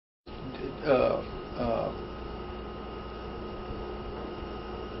uh, uh,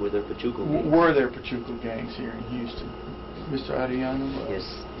 Were there Pachuco gangs? were there Pachuco gangs here in Houston, Mr. Ariano?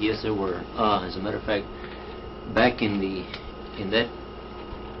 Yes, there were. As a matter of fact, back in that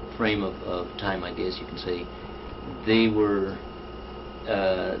frame of time, I guess you can say, they were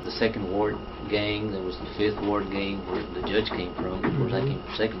the Second Ward gang. There was the Fifth Ward gang, where the judge came from. Of course, I came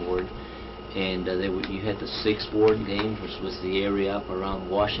from Second Ward, and you had the Sixth Ward gang, which was the area up around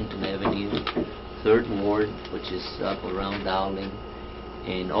Washington Avenue. Third Ward, which is up around Dowling.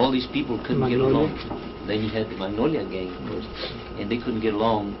 And all these people couldn't get along. Then you had the Magnolia gang, of course, and they couldn't get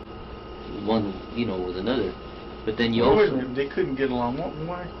along one, with another. But then you also they couldn't get along. What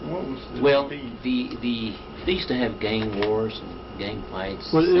was the well, beef? they used to have gang wars and gang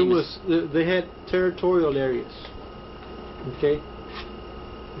fights. Well, they had territorial areas. Okay,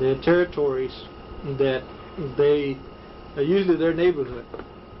 they had territories that they usually their neighborhood,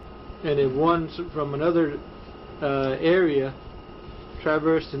 and if one from another area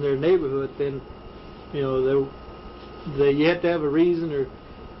traversed in their neighborhood, then you had to have a reason or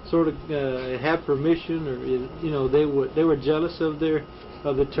sort of have permission, or they were jealous of the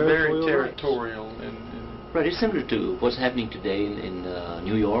territorial. Very territorial rights. Right, it's similar to what's happening today in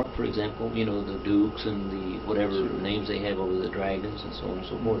New York, for example. The Dukes and the whatever names they have over the Dragons and so on and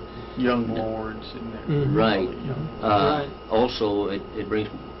so forth. Young lords in there. Mm-hmm. Right. Right. Also, it brings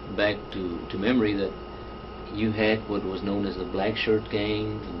back to memory that you had what was known as the Black Shirt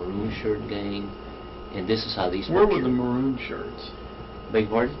Gang, the Maroon Shirt Gang, and this is how these. Where were the maroon shirts? Beg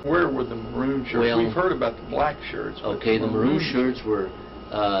your pardon? Where were the maroon shirts? Well, we've heard about the black shirts. Okay, the maroon shirts were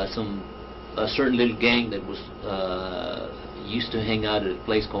a certain little gang that was used to hang out at a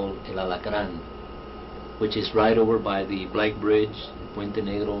place called El Alacran, which is right over by the Black Bridge, Puente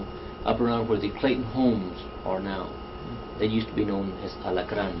Negro, up around where the Clayton homes are now. They used to be known as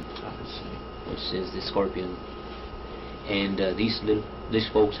Alacran, which is the scorpion. And these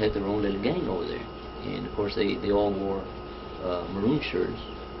folks had their own little gang over there, and of course they all wore maroon shirts,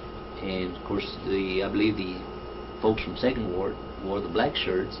 and of course I believe the folks from Second Ward wore the black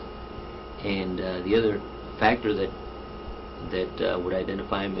shirts. And the other factor that would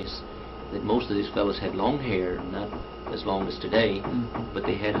identify them is that most of these fellows had long hair, not as long as today, but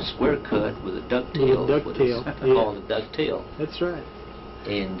they had a square cut with a ducktail. Called a ducktail. That's right.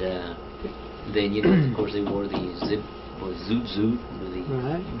 And then of course they wore the zoot zoot with the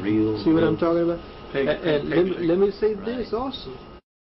real. See what I'm talking about? Let me say this also.